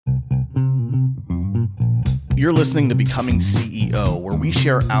You're listening to Becoming CEO, where we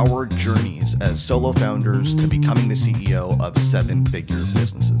share our journeys as solo founders to becoming the CEO of seven-figure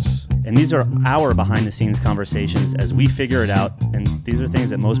businesses. And these are our behind-the-scenes conversations as we figure it out, and these are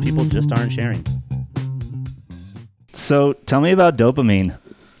things that most people just aren't sharing. So tell me about dopamine.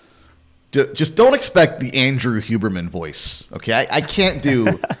 Just don't expect the Andrew Huberman voice, okay? I can't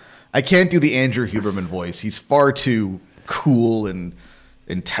do the Andrew Huberman voice. He's far too cool and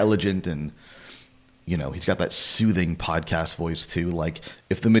intelligent, and he's got that soothing podcast voice too. Like,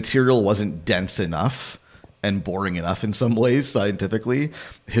 if the material wasn't dense enough and boring enough in some ways scientifically,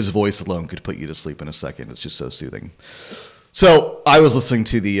 his voice alone could put you to sleep in a second. It's just so soothing. So I was listening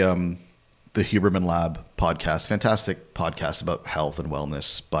to the Huberman Lab podcast, fantastic podcast about health and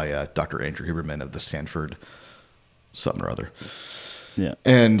wellness by Dr. Andrew Huberman of the Stanford something or other. Yeah,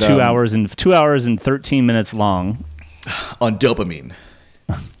 and 2 hours and 13 minutes long on dopamine.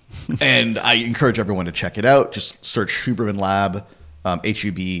 And I encourage everyone to check it out. Just search Huberman Lab,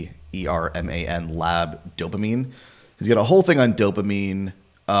 Huberman Lab dopamine. He's got a whole thing on dopamine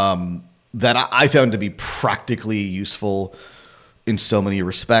that I found to be practically useful in so many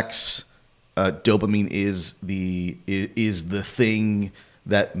respects. Dopamine is the thing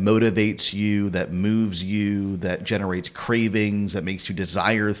that motivates you, that moves you, that generates cravings, that makes you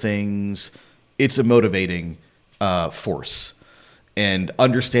desire things. It's a motivating force. And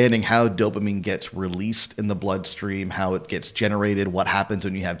understanding how dopamine gets released in the bloodstream, how it gets generated, what happens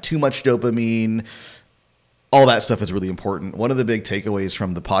when you have too much dopamine, all that stuff is really important. One of the big takeaways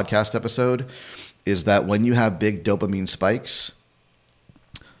from the podcast episode is that when you have big dopamine spikes,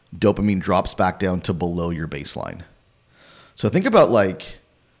 dopamine drops back down to below your baseline. So think about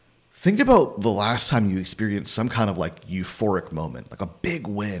the last time you experienced some kind of like euphoric moment, like a big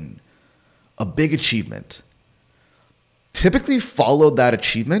win, a big achievement. Typically followed that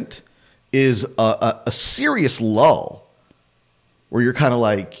achievement is a serious lull where you're kind of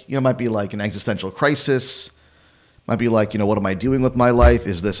like, might be like an existential crisis, might be like, what am I doing with my life?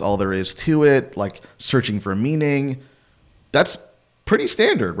 Is this all there is to it? Like searching for meaning. That's pretty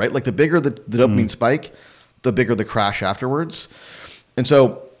standard, right? Like the bigger the dopamine spike, the bigger the crash afterwards. And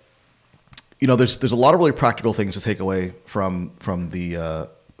so, there's a lot of really practical things to take away from the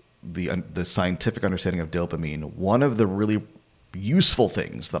scientific understanding of dopamine. One of the really useful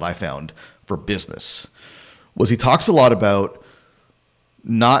things that I found for business was he talks a lot about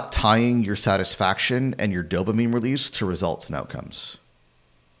not tying your satisfaction and your dopamine release to results and outcomes.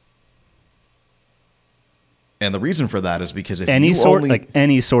 And the reason for that is because if any sort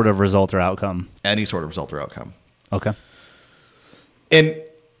of result or outcome. Any sort of result or outcome. Okay. And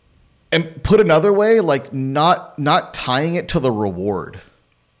put another way, like not tying it to the reward.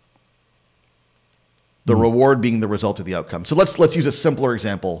 The reward being the result of the outcome. So let's use a simpler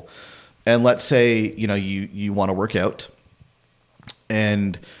example. And let's say, you want to work out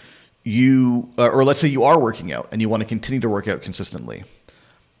and or let's say you are working out and you want to continue to work out consistently.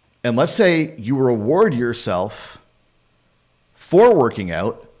 And let's say you reward yourself for working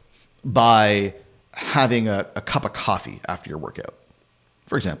out by having a cup of coffee after your workout,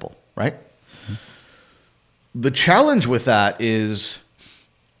 for example, right? Mm-hmm. The challenge with that is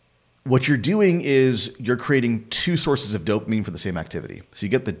what you're doing is you're creating two sources of dopamine for the same activity. So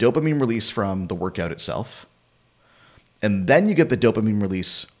you get the dopamine release from the workout itself, and then you get the dopamine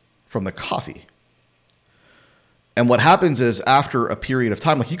release from the coffee. And what happens is after a period of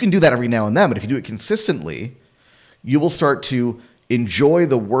time, like you can do that every now and then, but if you do it consistently, you will start to enjoy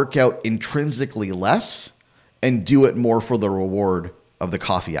the workout intrinsically less and do it more for the reward of the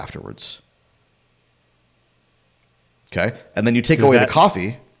coffee afterwards. Okay? And then you take away the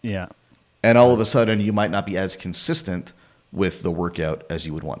coffee. Yeah. And all of a sudden, you might not be as consistent with the workout as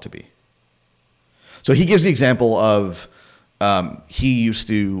you would want to be. So he gives the example of he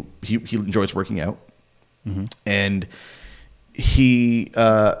enjoys working out. Mm-hmm. And he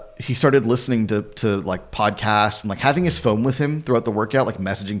started listening to like podcasts and like having his phone with him throughout the workout, like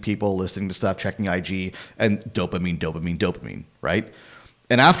messaging people, listening to stuff, checking IG, and dopamine, right?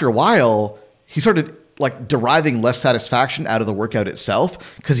 And after a while, he started like deriving less satisfaction out of the workout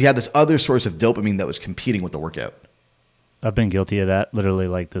itself because he had this other source of dopamine that was competing with the workout. I've been guilty of that literally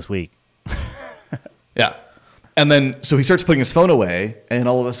like this week. Yeah. And then, so he starts putting his phone away and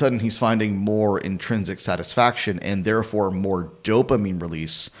all of a sudden he's finding more intrinsic satisfaction and therefore more dopamine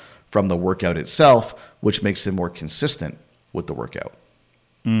release from the workout itself, which makes him more consistent with the workout.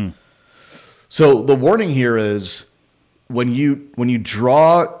 Mm. So the warning here is when you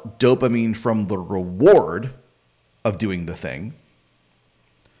draw dopamine from the reward of doing the thing,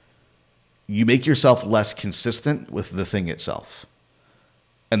 you make yourself less consistent with the thing itself.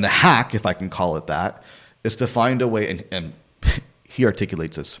 And the hack, if I can call it that, is to find a way, and he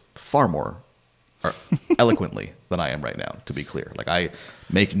articulates this far more eloquently than I am right now, to be clear. Like, I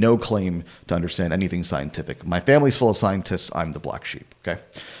make no claim to understand anything scientific. My family's full of scientists. I'm the black sheep, okay?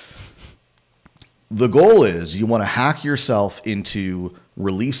 The goal is you want to hack yourself into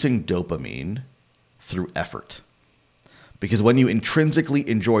releasing dopamine through effort. Because when you intrinsically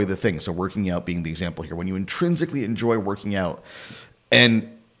enjoy the thing, so working out being the example here, when you intrinsically enjoy working out, and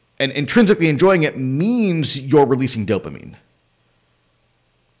intrinsically enjoying it means you're releasing dopamine,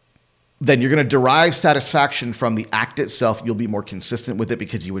 then you're going to derive satisfaction from the act itself. You'll be more consistent with it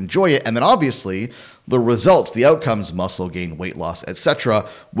because you enjoy it. And then obviously the results, the outcomes, muscle gain, weight loss, etc.,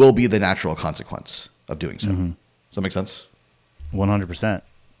 will be the natural consequence of doing so. Mm-hmm. Does that make sense? 100%.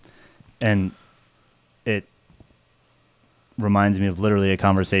 And it reminds me of literally a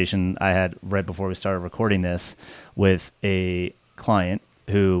conversation I had right before we started recording this with a client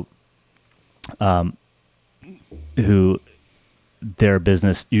who their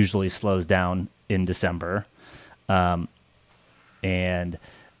business usually slows down in December. And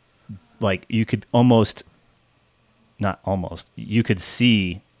like you could you could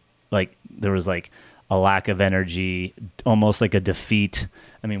see like there was like a lack of energy, almost like a defeat.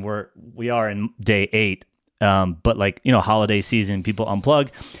 I mean, we are in day 8, but like, you know, holiday season, people unplug.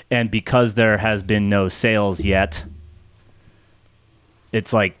 And because there has been no sales yet,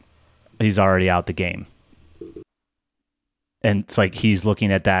 it's like he's already out the game. And it's like he's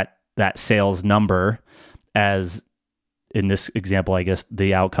looking at that sales number as, in this example, I guess,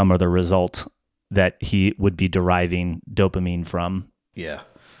 the outcome or the result that he would be deriving dopamine from. Yeah,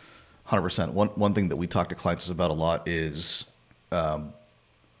 100%. One thing that we talk to clients about a lot is, the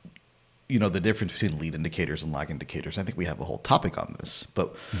difference between lead indicators and lag indicators. I think we have a whole topic on this.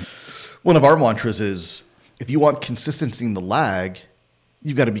 But one of our mantras is, if you want consistency in the lag,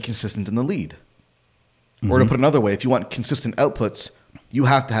 you've got to be consistent in the lead. Or to put another way, if you want consistent outputs, you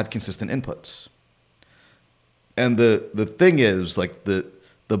have to have consistent inputs. And the thing is, like the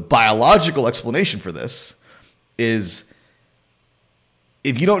biological explanation for this is,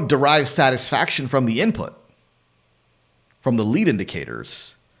 if you don't derive satisfaction from the input, from the lead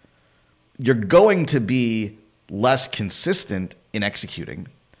indicators, you're going to be less consistent in executing.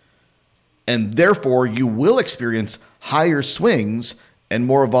 And therefore, you will experience higher swings and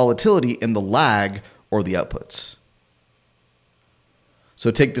more volatility in the lag or the outputs.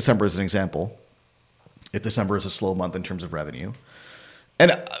 So take December as an example. If December is a slow month in terms of revenue,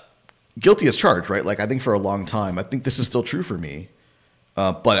 and guilty as charged, right? Like, I think for a long time, I think this is still true for me,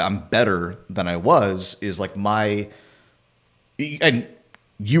 but I'm better than I was, is like and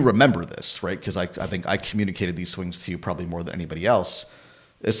you remember this, right? Because I think I communicated these swings to you probably more than anybody else.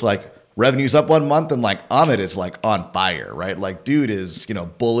 It's like, revenue's up 1 month and like Amit is like on fire, right? Like, dude is,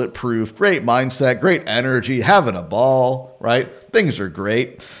 bulletproof, great mindset, great energy, having a ball, right? Things are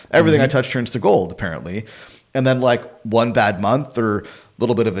great. Everything I touch turns to gold, apparently. And then like one bad month or a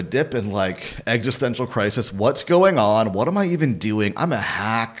little bit of a dip and like existential crisis. What's going on? What am I even doing? I'm a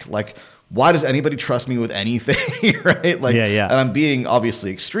hack. Like, why does anybody trust me with anything, right? Like, yeah. And I'm being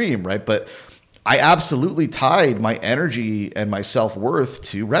obviously extreme, right? But I absolutely tied my energy and my self-worth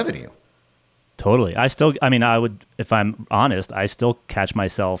to revenue. Totally. I would, if I'm honest, I still catch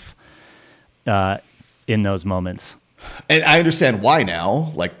myself in those moments. And I understand why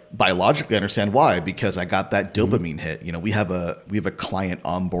now, like biologically I understand why, because I got that dopamine hit. We have a client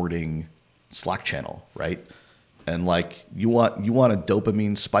onboarding Slack channel, right? And like, you want a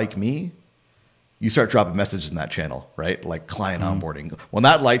dopamine spike me? You start dropping messages in that channel, right? Like client onboarding. When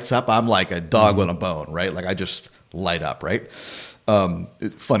that lights up, I'm like a dog on a bone, right? Like I just light up, right?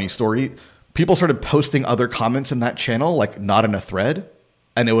 Funny story. People started posting other comments in that channel, like not in a thread,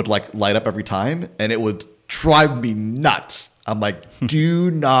 and it would like light up every time, and it would drive me nuts. I'm like,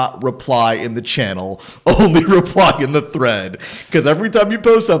 do not reply in the channel, only reply in the thread. Because every time you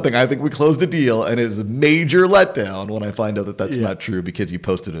post something, I think we closed a deal, and it is a major letdown when I find out that that's not true because you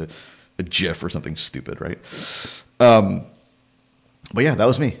posted a GIF or something stupid, right? But yeah, that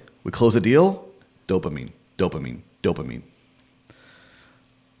was me. We closed a deal, dopamine.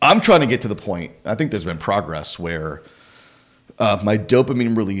 I'm trying to get to the point, I think there's been progress where my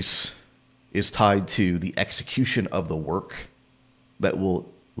dopamine release is tied to the execution of the work that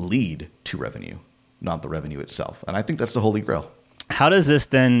will lead to revenue, not the revenue itself. And I think that's the holy grail. How does this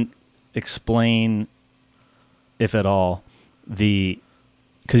then explain, if at all,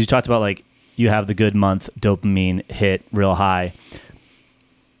 because you talked about like you have the good month, dopamine hit real high.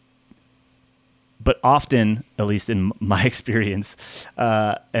 But often, at least in my experience,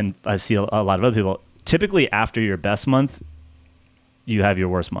 and I see a lot of other people, typically after your best month, you have your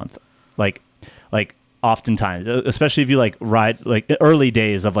worst month. Like oftentimes, especially if you like ride like early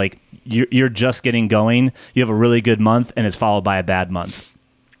days of like you're just getting going, you have a really good month and it's followed by a bad month.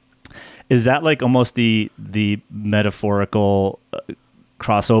 Is that like almost the metaphorical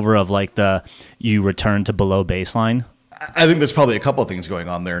crossover of like you return to below baseline? I think there's probably a couple of things going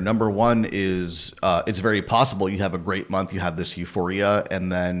on there. Number one is it's very possible you have a great month, you have this euphoria,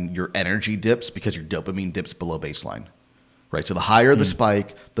 and then your energy dips because your dopamine dips below baseline, right? So the higher the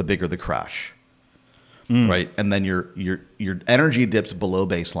spike, the bigger the crash, right? And then your energy dips below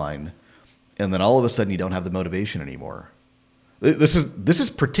baseline, and then all of a sudden you don't have the motivation anymore. This is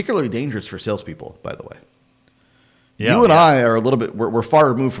particularly dangerous for salespeople, by the way. Yeah, you and I are a little bit we're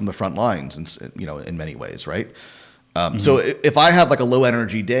far removed from the front lines, and in many ways, right? So if I have like a low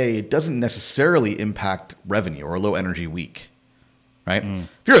energy day, it doesn't necessarily impact revenue, or a low energy week, right? If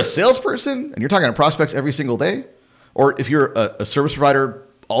you're a salesperson and you're talking to prospects every single day, or if you're a service provider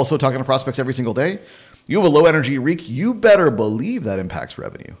also talking to prospects every single day, you have a low energy week, you better believe that impacts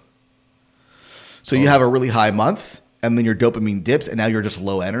revenue. So you have a really high month, and then your dopamine dips, and now you're just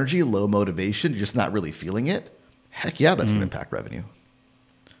low energy, low motivation, you're just not really feeling it. Heck yeah, that's going to impact revenue.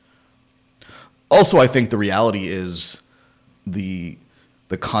 Also, I think the reality is the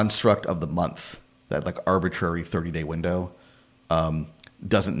construct of the month, that like arbitrary 30-day window,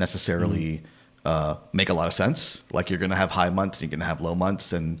 doesn't necessarily make a lot of sense. Like you're going to have high months and you're going to have low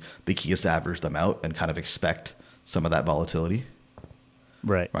months, and the key is to average them out and kind of expect some of that volatility.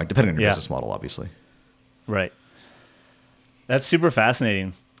 Right. Depending on your business model, obviously. Right. That's super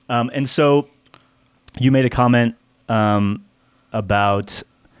fascinating. And so you made a comment about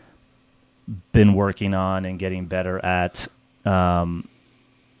been working on and getting better at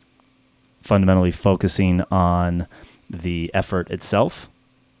fundamentally focusing on the effort itself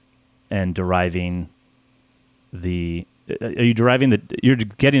and you're getting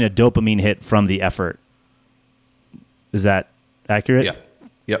a dopamine hit from the effort. Is that accurate?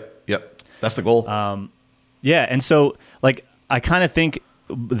 Yeah. Yep. That's the goal. Yeah. And so like, I kind of think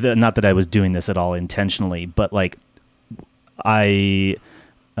not that I was doing this at all intentionally, but like I,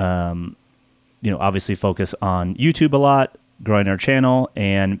 obviously focus on YouTube a lot, growing our channel,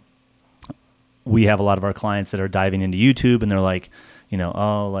 and we have a lot of our clients that are diving into YouTube, and they're like,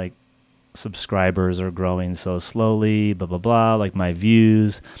 like subscribers are growing so slowly, blah, blah, blah, like my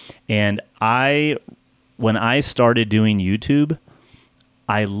views. And when I started doing YouTube,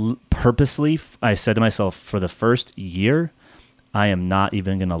 I said to myself, for the first year, I am not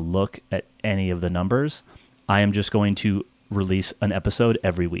even going to look at any of the numbers. I am just going to release an episode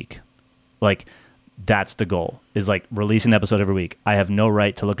every week. Like that's the goal, is like release an episode every week. I have no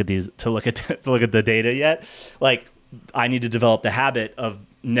right to look at the data yet. Like I need to develop the habit of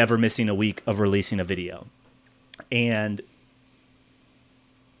never missing a week of releasing a video. And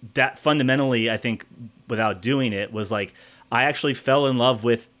that fundamentally, I think without doing it, was like, I actually fell in love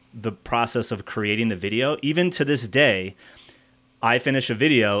with the process of creating the video. Even to this day, I finish a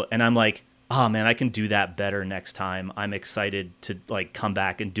video and I'm like, oh man, I can do that better next time. I'm excited to like come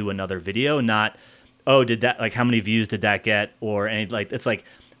back and do another video. Not, oh, how many views did that get? Or any, like, it's like,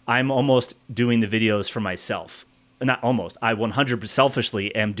 I'm almost doing the videos for myself. Not almost, I 100%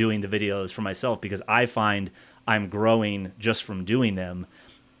 selfishly am doing the videos for myself because I find I'm growing just from doing them.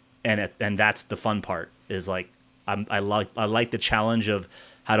 And that's the fun part, is like, I like the challenge of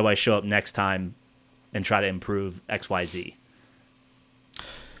how do I show up next time and try to improve XYZ.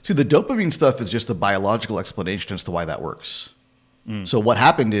 See, the dopamine stuff is just a biological explanation as to why that works. So what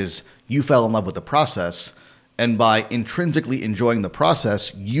happened is you fell in love with the process, and by intrinsically enjoying the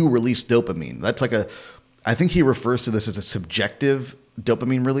process, you release dopamine. That's like I think he refers to this as a subjective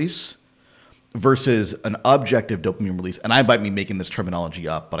dopamine release versus an objective dopamine release. And I might be making this terminology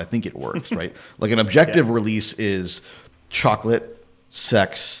up, but I think it works, right? Like an objective release is chocolate,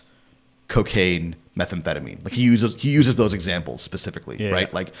 sex, cocaine, methamphetamine. Like he uses those examples specifically,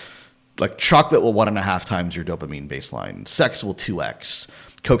 right? Like chocolate will 1.5 times your dopamine baseline. Sex will 2x.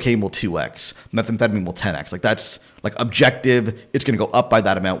 Cocaine will 2x. Methamphetamine will 10x. Like that's like objective. It's going to go up by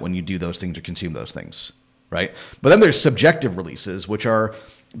that amount when you do those things or consume those things, right? But then there's subjective releases, which are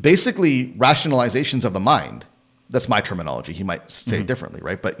basically rationalizations of the mind. That's my terminology. He might say it differently,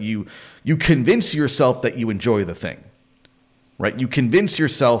 right? But you convince yourself that you enjoy the thing, right? You convince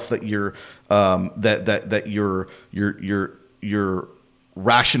yourself that you're you're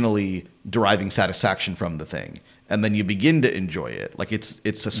rationally deriving satisfaction from the thing, and then you begin to enjoy it. Like it's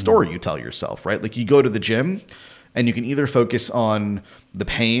a story you tell yourself, right? Like you go to the gym, and you can either focus on the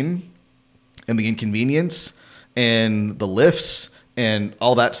pain and the inconvenience and the lifts and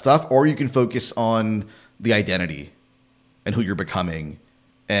all that stuff, or you can focus on the identity and who you're becoming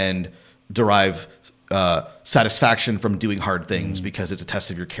and derive satisfaction from doing hard things because it's a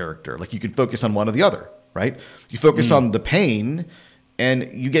test of your character. Like you can focus on one or the other, right? You focus on the pain and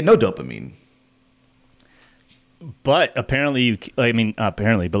you get no dopamine. But apparently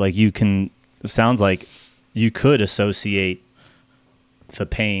but like you can, it sounds like you could associate the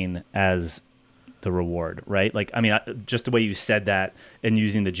pain as the reward, right? Like, I mean, just the way you said that and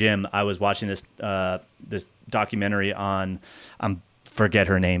using the gym, I was watching this documentary on, forget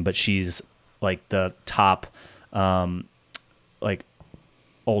her name, but she's like the top, like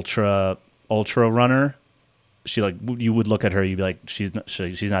ultra runner. She like, you would look at her, you'd be like, she's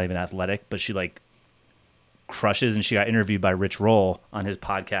not even athletic, but she like crushes. And she got interviewed by Rich Roll on his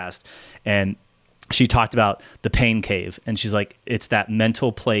podcast, and she talked about the pain cave, and she's like, it's that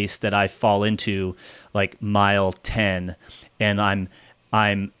mental place that I fall into like mile 10, and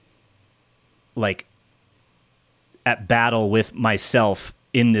I'm like at battle with myself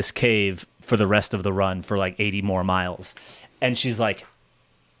in this cave for the rest of the run for like 80 more miles. And she's like,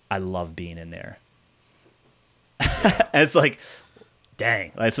 I love being in there. And it's like,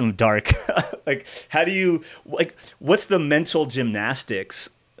 dang, that's some dark, like, how do you, like, what's the mental gymnastics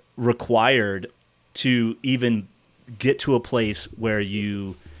required to even get to a place where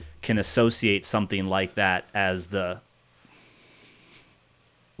you can associate something like that as the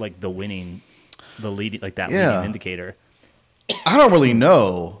leading indicator? I don't really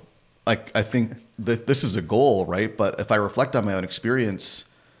know. Like, I think that this is a goal, right? But if I reflect on my own experience,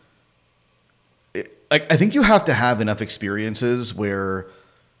 I think you have to have enough experiences where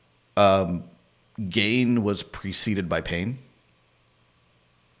gain was preceded by pain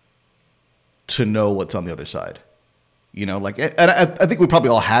to know what's on the other side. You know, like, and I think we probably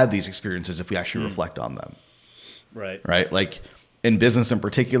all had these experiences if we actually reflect on them. Right. Right. Like in business in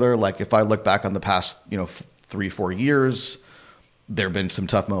particular, like if I look back on the past, 3-4 years, there have been some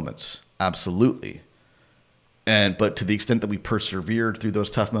tough moments. Absolutely. But to the extent that we persevered through those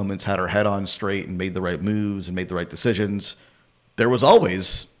tough moments, had our head on straight and made the right moves and made the right decisions, there was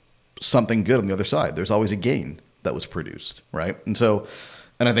always something good on the other side. There's always a gain that was produced. Right.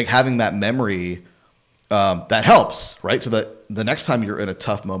 And I think having that memory, that helps, right? So that the next time you're in a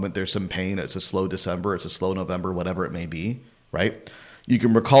tough moment, there's some pain. It's a slow December, it's a slow November, whatever it may be, right? You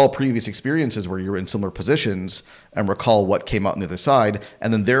can recall previous experiences where you're in similar positions and recall what came out on the other side,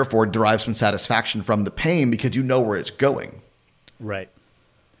 and then therefore derive some satisfaction from the pain because you know where it's going. Right.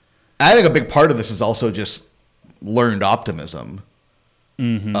 I think a big part of this is also just learned optimism,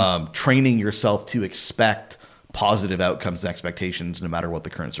 training yourself to expect positive outcomes and expectations no matter what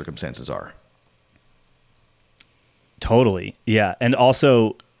the current circumstances are. Totally. Yeah. And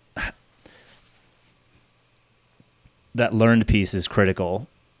also that learned piece is critical.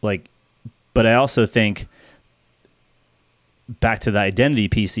 Like, but I also think back to the identity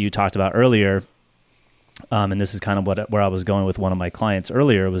piece that you talked about earlier. And this is kind of where I was going with one of my clients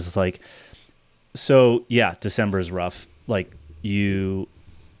earlier, was like, so yeah, December is rough. Like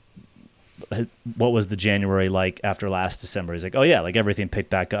what was the January like after last December? He's like, oh yeah, like everything picked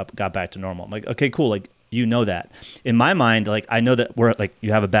back up, got back to normal. I'm like, okay, cool. Like, you know that. In my mind, like, I know that we're like,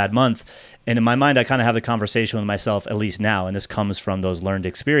 you have a bad month. And in my mind, I kind of have the conversation with myself, at least now, and this comes from those learned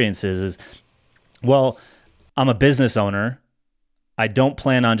experiences, is, well, I'm a business owner. I don't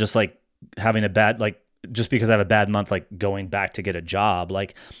plan on just like having a bad, like, just because I have a bad month, like going back to get a job.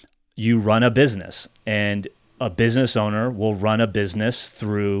 Like, you run a business, and a business owner will run a business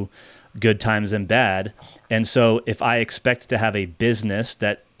through good times and bad. And so if I expect to have a business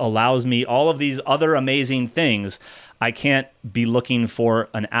that allows me all of these other amazing things, I can't be looking for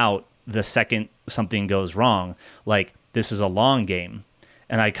an out the second something goes wrong. Like, this is a long game.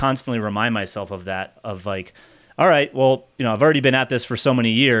 And I constantly remind myself of that, of like, all right, well, I've already been at this for so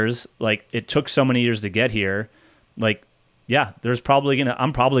many years. Like, it took so many years to get here. Like, yeah, I'm probably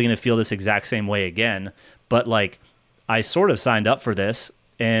going to feel this exact same way again. But like, I sort of signed up for this,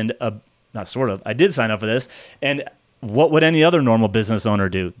 and I did sign up for this. And what would any other normal business owner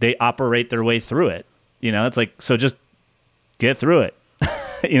do? They operate their way through it. It's like, so just get through it.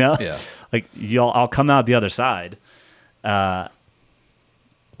 Yeah. Like, I'll come out the other side. It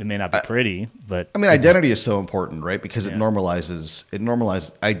may not be pretty, but I mean, identity is so important, right? Because it normalizes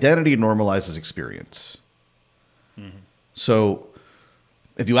identity normalizes experience. Mm-hmm. So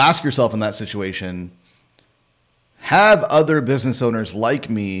if you ask yourself in that situation, have other business owners like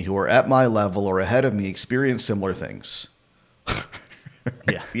me who are at my level or ahead of me experience similar things?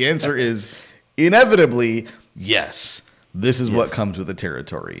 Yeah. The answer is inevitably yes. This is what comes with the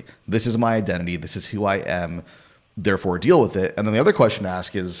territory. This is my identity. This is who I am. Therefore, deal with it. And then the other question to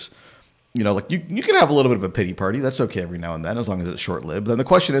ask is, like you can have a little bit of a pity party. That's okay every now and then, as long as it's short-lived. Then the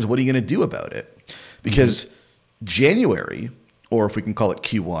question is, what are you going to do about it? because January, or if we can call it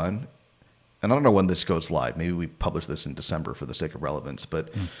Q1, and I don't know when this goes live. Maybe we publish this in December for the sake of relevance, but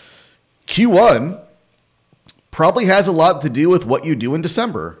Q1 probably has a lot to do with what you do in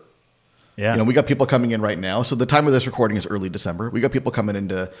December. Yeah. You know, we got people coming in right now. So the time of this recording is early December. We got people coming in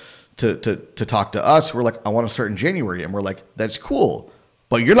to talk to us. We're like, I want to start in January. And we're like, that's cool,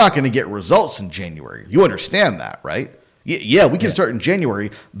 but you're not going to get results in January. You understand that, right? Yeah, we can start in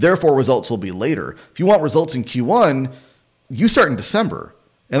January. Therefore, results will be later. If you want results in Q1, you start in December.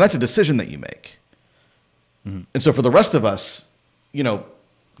 And that's a decision that you make. Mm-hmm. And so for the rest of us, you know,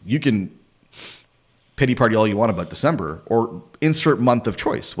 you can pity party all you want about December or insert month of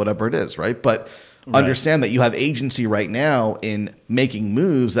choice, whatever it is, right? But understand that you have agency right now in making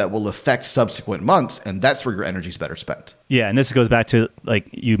moves that will affect subsequent months, and that's where your energy is better spent. Yeah, and this goes back to, like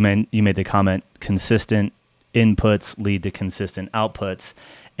you made the comment, consistent inputs lead to consistent outputs.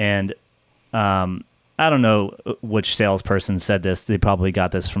 And I don't know which salesperson said this. They probably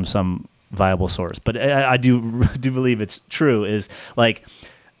got this from some viable source, but I do believe it's true, is like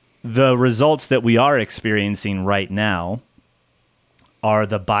the results that we are experiencing right now are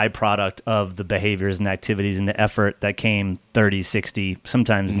the byproduct of the behaviors and activities and the effort that came 30, 60,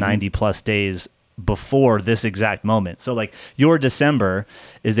 sometimes 90 plus days before this exact moment. So like your December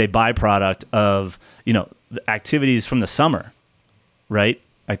is a byproduct of, you know, the activities from the summer, right?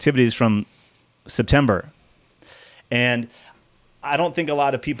 Activities from September. And I don't think a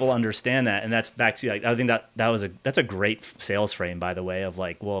lot of people understand that. And that's back to, like, I think that's a great sales frame, by the way, of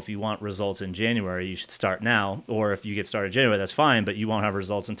like, well, if you want results in January, you should start now. Or if you get started in January, that's fine, but you won't have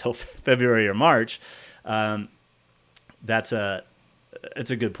results until February or March. It's a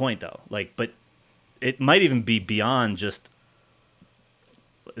good point though. Like, but it might even be beyond just,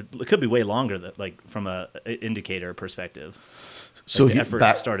 it could be way longer than, like, from a indicator perspective. So like the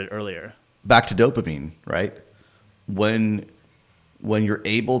effort started earlier. Back to dopamine, right? When you're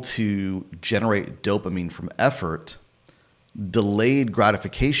able to generate dopamine from effort, delayed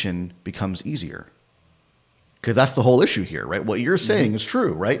gratification becomes easier. Because that's the whole issue here, right? What you're saying is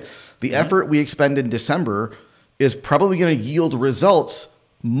true, right? The effort we expend in December is probably going to yield results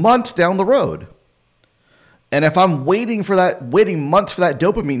months down the road. And if I'm waiting months for that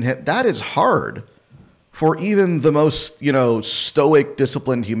dopamine hit, that is hard for even the most, you know, stoic,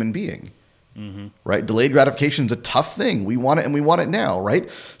 disciplined human being. Right? Delayed gratification is a tough thing. We want it and we want it now, right?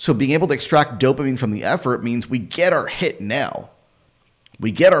 So being able to extract dopamine from the effort means we get our hit now.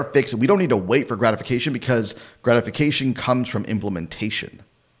 We get our fix. We don't need to wait for gratification because gratification comes from implementation.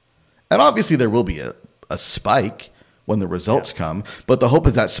 And obviously there will be a spike when the results come, but the hope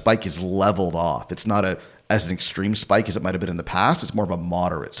is that spike is leveled off. It's not as an extreme spike as it might have been in the past. It's more of a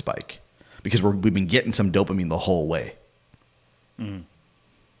moderate spike because we've been getting some dopamine the whole way.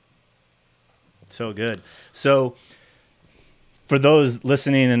 So good. So for those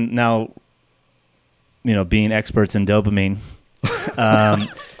listening and now, you know, being experts in dopamine, I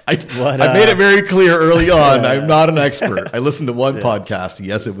made it very clear early on. I'm not an expert. I listened to one podcast.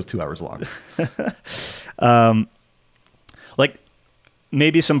 Yes, it was 2 hours long. Like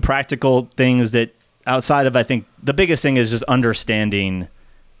maybe some practical things that outside of, I think the biggest thing is just understanding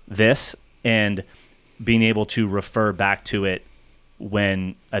this and being able to refer back to it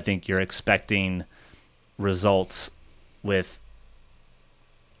when I think you're expecting results with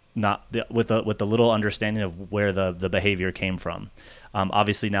the little understanding of where the behavior came from.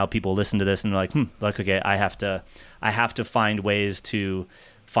 Obviously now people listen to this and they're like, okay, I have to find ways to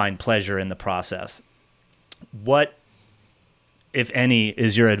find pleasure in the process. What, if any,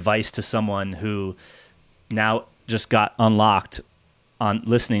 is your advice to someone who now just got unlocked on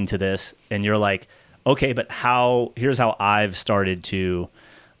listening to this and you're like, okay, but here's how I've started to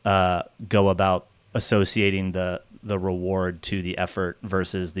go about associating the reward to the effort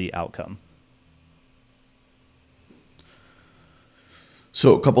versus the outcome?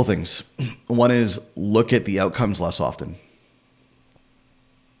 So a couple things. One is look at the outcomes less often.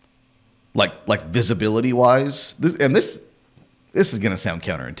 Like visibility wise, this is going to sound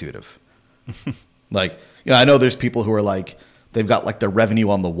counterintuitive. Like, you know, I know there's people who are like, they've got like their revenue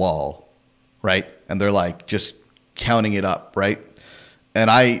on the wall, right? And they're like just counting it up, right? And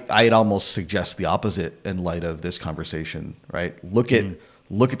I'd almost suggest the opposite in light of this conversation, right? Look at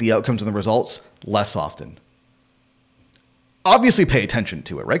the outcomes and the results less often. Obviously pay attention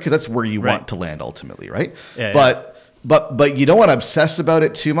to it, right? Because that's where you want to land ultimately, right? But you don't want to obsess about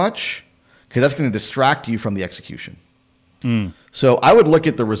it too much because that's going to distract you from the execution. So I would look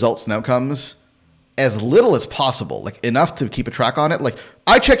at the results and outcomes as little as possible, like enough to keep a track on it. Like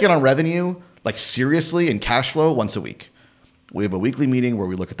I check in on revenue, like seriously, and cash flow once a week. We have a weekly meeting where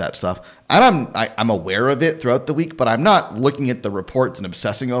we look at that stuff. And I'm aware of it throughout the week, but I'm not looking at the reports and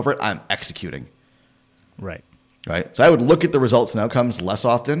obsessing over it. I'm executing. Right. Right. So I would look at the results and outcomes less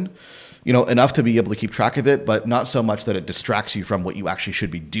often, enough to be able to keep track of it, but not so much that it distracts you from what you actually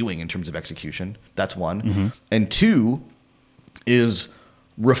should be doing in terms of execution. That's one. Mm-hmm. And two is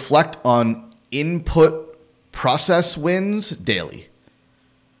reflect on input process wins daily.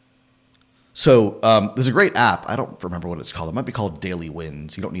 So there's a great app. I don't remember what it's called. It might be called Daily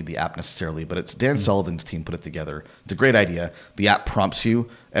Wins. You don't need the app necessarily, but it's Dan Sullivan's team put it together. It's a great idea. The app prompts you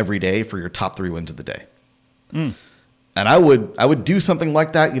every day for your top 3 wins of the day. And I would do something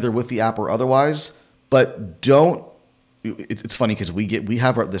like that either with the app or otherwise, but don't. It's funny because we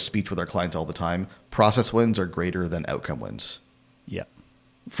have this speech with our clients all the time. Process wins are greater than outcome wins. Yeah.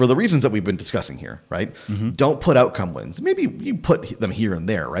 For the reasons that we've been discussing here, right? Mm-hmm. Don't put outcome wins. Maybe you put them here and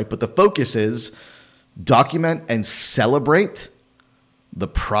there, right? But the focus is document and celebrate the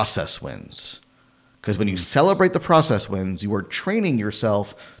process wins. Because when you celebrate the process wins, you are training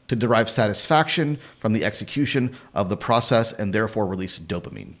yourself to derive satisfaction from the execution of the process and therefore release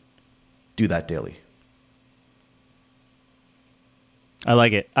dopamine. Do that daily. I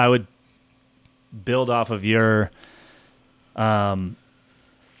like it. I would build off of your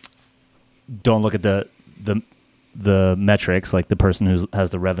don't look at the metrics, like the person who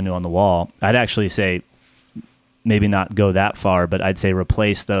has the revenue on the wall. I'd actually say maybe not go that far, but I'd say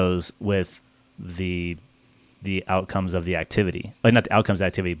replace those with the outcomes of the activity. Like not the outcomes of the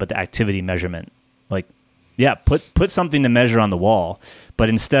activity, but the activity measurement. Like, yeah, put something to measure on the wall, but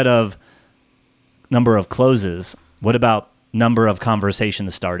instead of number of closes, what about number of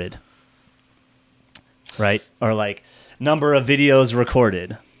conversations started? Right? Or like number of videos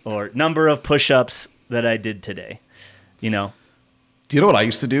recorded, or number of push-ups that I did today, Do you know what I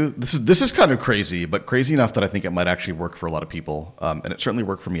used to do? This is kind of crazy, but crazy enough that I think it might actually work for a lot of people. And it certainly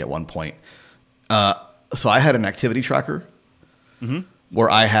worked for me at one point. So I had an activity tracker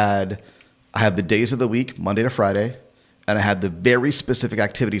where I had the days of the week, Monday to Friday, and I had the very specific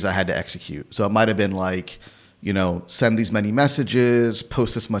activities I had to execute. So it might have been like, send these many messages,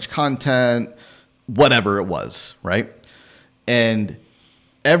 post this much content, whatever it was, right? And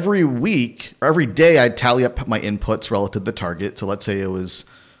every week or every day I'd tally up my inputs relative to the target. So let's say it was,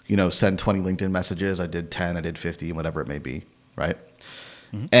 send 20 LinkedIn messages. I did 10, I did 50, whatever it may be, right?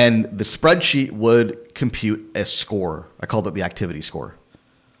 Mm-hmm. And the spreadsheet would compute a score. I called it the activity score.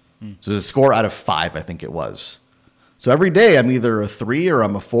 So the score out of 5, I think it was. So every day I'm either a 3 or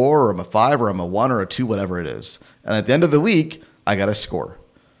I'm a 4 or I'm a 5 or I'm a 1 or a 2, whatever it is. And at the end of the week, I got a score.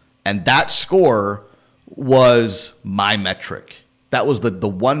 And that score was my metric. That was the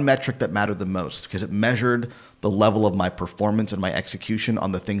one metric that mattered the most because it measured the level of my performance and my execution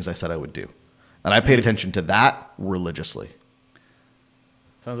on the things I said I would do. And I paid attention to that religiously.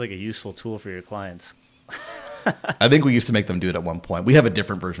 Sounds like a useful tool for your clients. I think we used to make them do it at one point. We have a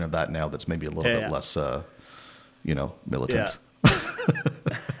different version of that now that's maybe a little bit less, militant.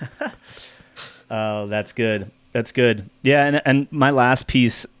 Yeah. Oh, that's good. That's good. Yeah, and my last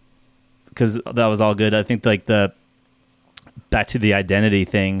piece, because that was all good, I think like back to the identity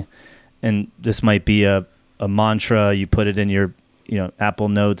thing, and this might be a mantra. You put it in your Apple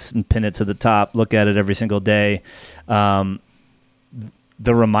Notes and pin it to the top. Look at it every single day.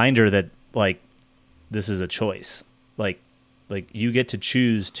 The reminder that like this is a choice. Like you get to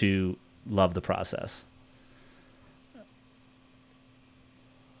choose to love the process.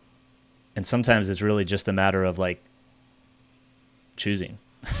 And sometimes it's really just a matter of like choosing.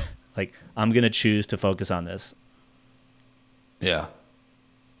 Like I'm going to choose to focus on this. Yeah.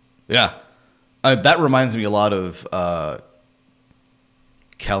 Yeah. That reminds me a lot of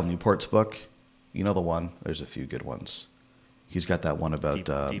Cal Newport's book. You know the one? There's a few good ones. He's got that one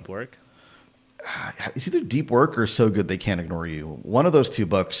about... Deep Work? It's either Deep Work or So Good They Can't Ignore You. One of those two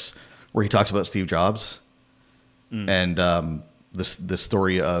books where he talks about Steve Jobs and the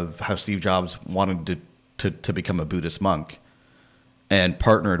story of how Steve Jobs wanted to become a Buddhist monk and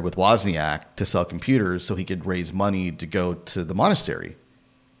partnered with Wozniak to sell computers so he could raise money to go to the monastery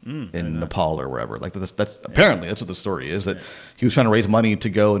in Nepal or wherever. Like that's apparently that's what the story is, that he was trying to raise money to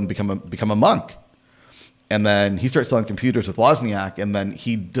go and become a monk. And then he starts selling computers with Wozniak, and then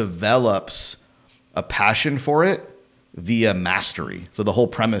he develops a passion for it via mastery. So the whole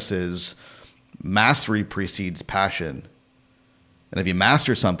premise is mastery precedes passion. And if you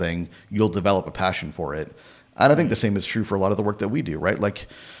master something, you'll develop a passion for it. And I think the same is true for a lot of the work that we do, right? Like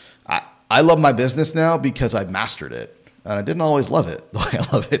I love my business now because I mastered it. And I didn't always love it the way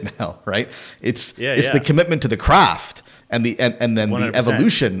I love it now, right? It's the commitment to the craft and then 100%. The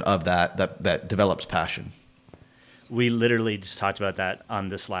evolution of that develops passion. we literally just talked about that on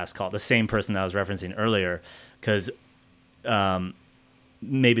this last call. The same person that I was referencing earlier, because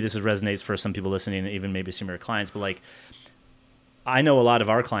maybe this resonates for some people listening, and even maybe some of your clients. But like, I know a lot of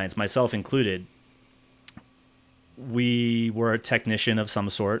our clients, myself included, we were a technician of some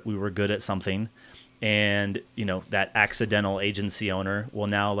sort. We were good at something. And, you know, that accidental agency owner will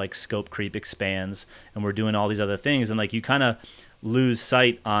now like scope creep expands, and we're doing all these other things. And like, you kind of lose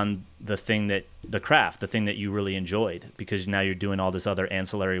sight on the thing that the craft, the thing that you really enjoyed, because now you're doing all this other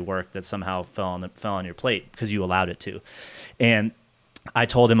ancillary work that somehow fell on your plate because you allowed it to. And I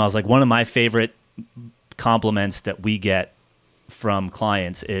told him, I was like, one of my favorite compliments that we get from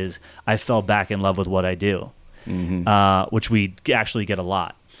clients is I fell back in love with what I do, which we actually get a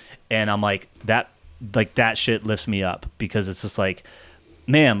lot. And I'm like, that shit lifts me up, because it's just like,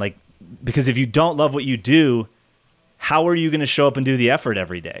 man, like, because if you don't love what you do, how are you going to show up and do the effort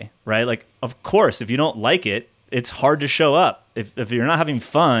every day? Right? Like, of course, if you don't like it, it's hard to show up. If you're not having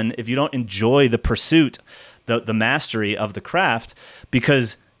fun, if you don't enjoy the pursuit, the mastery of the craft,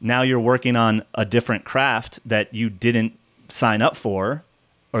 because now you're working on a different craft that you didn't sign up for,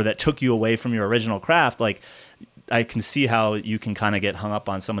 or that took you away from your original craft, like, I can see how you can kind of get hung up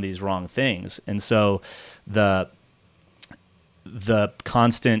on some of these wrong things. And so the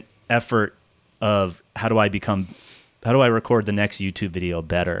constant effort of how do I record the next YouTube video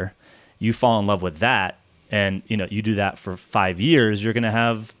better? You fall in love with that, and you know, you do that for 5 years, you're going to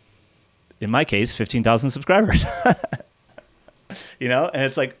have, in my case, 15,000 subscribers. You know, and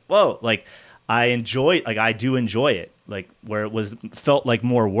it's like, whoa, like I do enjoy it, like where it felt like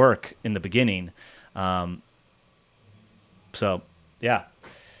more work in the beginning. So yeah,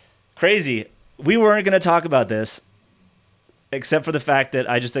 crazy. We weren't going to talk about this, except for the fact that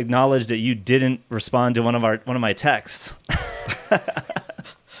I just acknowledged that you didn't respond to one of my texts.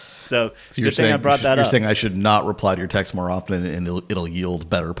 So good thing I brought that up. You're saying I should not reply to your text more often, and it'll yield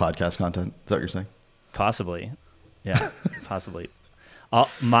better podcast content. Is that what you're saying? Possibly. Yeah, possibly.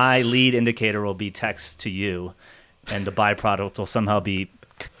 My lead indicator will be text to you, and the byproduct will somehow be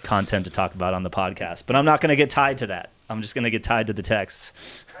content to talk about on the podcast. But I'm not going to get tied to that. I'm just going to get tied to the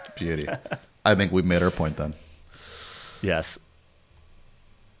texts. Beauty. I think we've made our point then. Yes.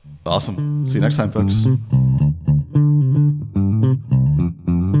 Awesome. See you next time, folks.